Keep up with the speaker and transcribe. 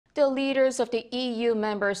The leaders of the EU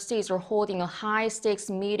member states are holding a high-stakes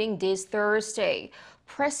meeting this Thursday.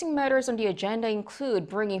 Pressing matters on the agenda include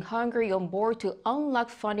bringing Hungary on board to unlock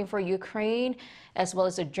funding for Ukraine, as well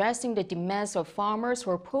as addressing the demands of farmers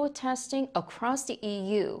who are protesting across the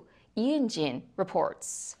EU. Eun-jin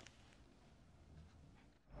reports.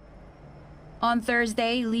 On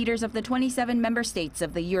Thursday, leaders of the 27 member states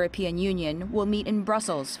of the European Union will meet in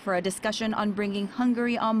Brussels for a discussion on bringing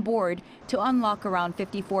Hungary on board to unlock around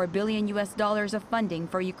 $54 billion of funding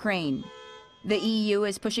for Ukraine. The EU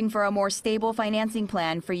is pushing for a more stable financing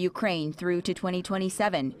plan for Ukraine through to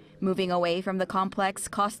 2027, moving away from the complex,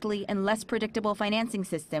 costly, and less predictable financing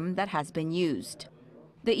system that has been used.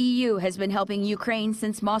 The EU has been helping Ukraine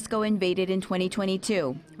since Moscow invaded in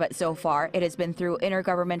 2022, but so far it has been through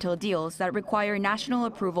intergovernmental deals that require national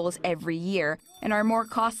approvals every year and are more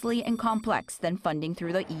costly and complex than funding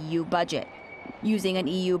through the EU budget. Using an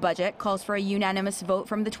EU budget calls for a unanimous vote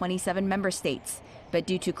from the 27 member states, but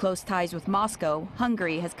due to close ties with Moscow,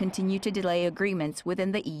 Hungary has continued to delay agreements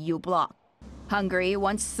within the EU bloc. Hungary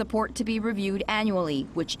wants support to be reviewed annually,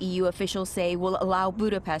 which EU officials say will allow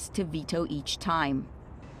Budapest to veto each time.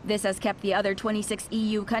 This has kept the other 26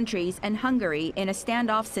 EU countries and Hungary in a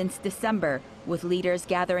standoff since December, with leaders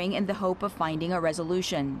gathering in the hope of finding a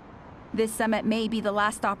resolution. This summit may be the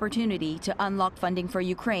last opportunity to unlock funding for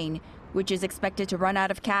Ukraine, which is expected to run out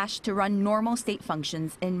of cash to run normal state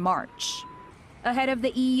functions in March. Ahead of the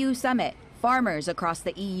EU summit, farmers across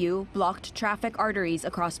the EU blocked traffic arteries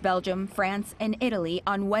across Belgium, France, and Italy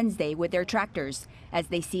on Wednesday with their tractors, as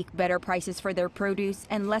they seek better prices for their produce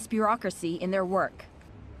and less bureaucracy in their work.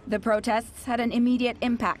 The protests had an immediate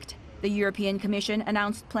impact. The European Commission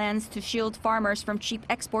announced plans to shield farmers from cheap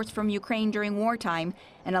exports from Ukraine during wartime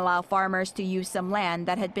and allow farmers to use some land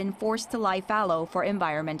that had been forced to lie fallow for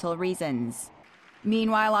environmental reasons.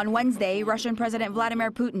 Meanwhile, on Wednesday, Russian President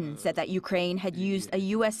Vladimir Putin said that Ukraine had used a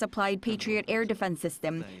U.S.-supplied Patriot air defense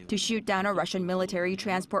system to shoot down a Russian military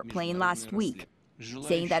transport plane last week,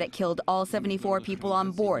 saying that it killed all 74 people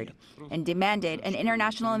on board and demanded an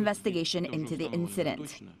international investigation into the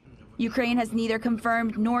incident. Ukraine has neither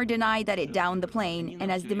confirmed nor denied that it downed the plane and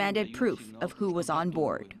has demanded proof of who was on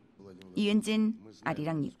board. Eun-jin,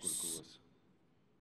 Arirang News.